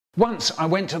Once I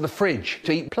went to the fridge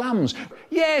to eat plums.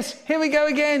 Yes, here we go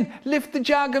again. Lift the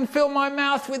jug and fill my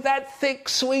mouth with that thick,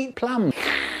 sweet plum.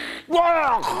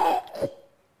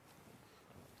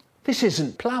 This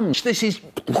isn't plums, this is...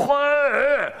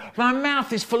 My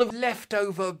mouth is full of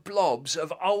leftover blobs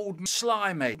of old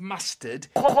slimy mustard.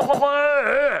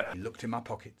 I looked in my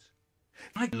pockets.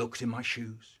 I looked in my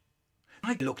shoes.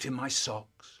 I looked in my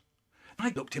socks.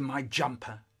 I looked in my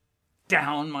jumper.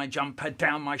 Down my jumper,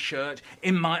 down my shirt,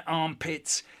 in my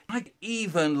armpits. I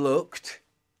even looked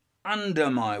under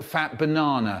my fat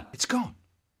banana. It's gone.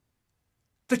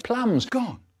 The plum's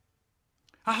gone.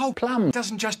 A whole plum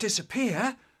doesn't just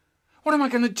disappear. What am I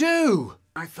going to do?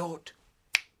 I thought,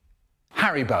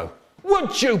 Haribo.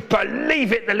 Would you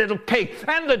believe it, the little pig?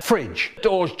 And the fridge.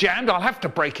 Door's jammed, I'll have to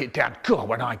break it down. God,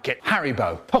 when I get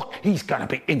Haribo, oh, he's going to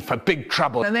be in for big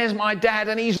trouble. And there's my dad,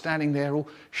 and he's standing there all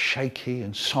shaky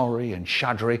and sorry and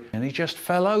shuddery. And he just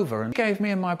fell over and gave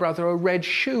me and my brother a red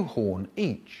shoehorn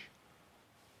each.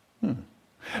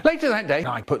 Later that day,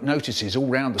 I put notices all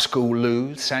round the school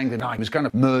loo saying that I was going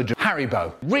to murder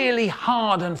Haribo really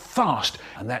hard and fast.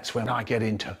 And that's when I get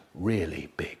into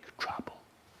really big trouble.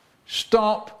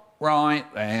 Stop.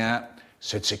 Right there,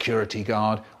 said security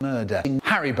guard. Murder.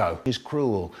 Haribo is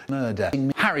cruel. Murder.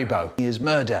 Haribo is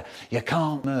murder. You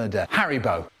can't murder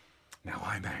Haribo. Now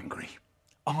I'm angry.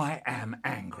 I am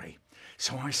angry.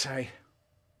 So I say,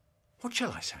 what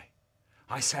shall I say?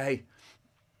 I say,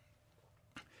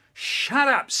 shut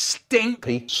up,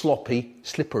 stinky, sloppy,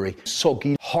 slippery,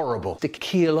 soggy, horrible, to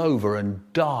keel over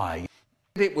and die.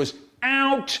 It was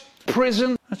out,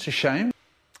 prison. That's a shame.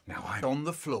 Now I'm on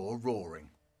the floor roaring.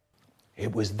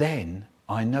 It was then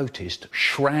I noticed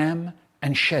Shram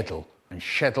and Sheddle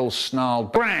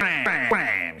snarled, bram, bram,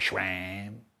 bram, Shram.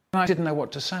 And I didn't know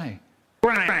what to say.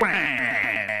 Bram, bram,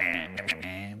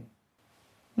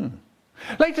 bram.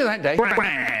 Later that day, bram,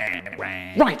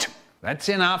 bram. Right, that's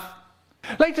enough.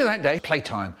 Later that day,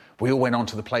 playtime, we all went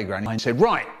onto the playground. I said,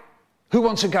 right, who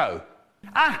wants to go?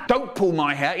 Ah, don't pull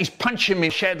my hair, he's punching me,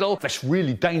 Sheddle. That's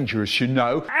really dangerous, you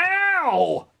know.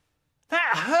 Ow!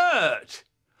 That hurt!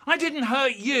 I didn't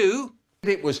hurt you.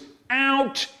 It was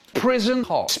out, prison,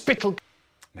 hospital.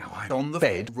 Now I'm on the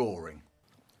bed roaring.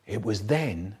 It was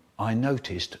then I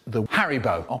noticed the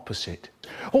Haribo opposite.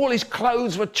 All his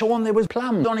clothes were torn, there was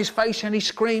plums on his face and he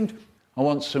screamed, I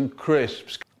want some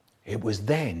crisps. It was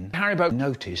then Haribo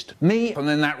noticed me, and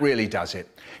then that really does it.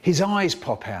 His eyes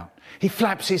pop out. He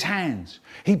flaps his hands.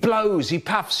 He blows, he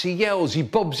puffs, he yells, he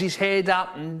bobs his head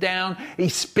up and down. He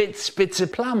spits a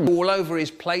plum all over his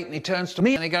plate, and he turns to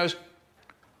me and he goes,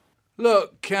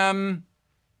 look, when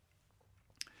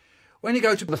you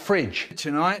go to the fridge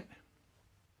tonight,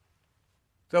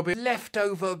 there'll be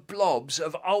leftover blobs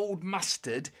of old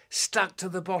mustard stuck to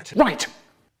the bottom. Right.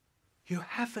 You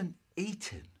haven't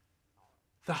eaten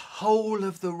the whole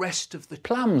of the rest of the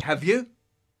plums, have you?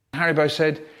 Haribo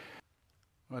said,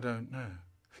 I don't know.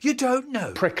 You don't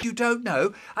know? Prick. You don't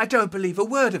know? I don't believe a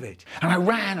word of it. And I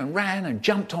ran and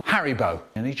jumped on Haribo,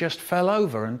 and he just fell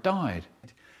over and died.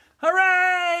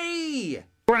 Hooray!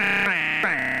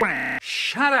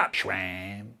 Shut up,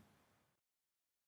 Shram.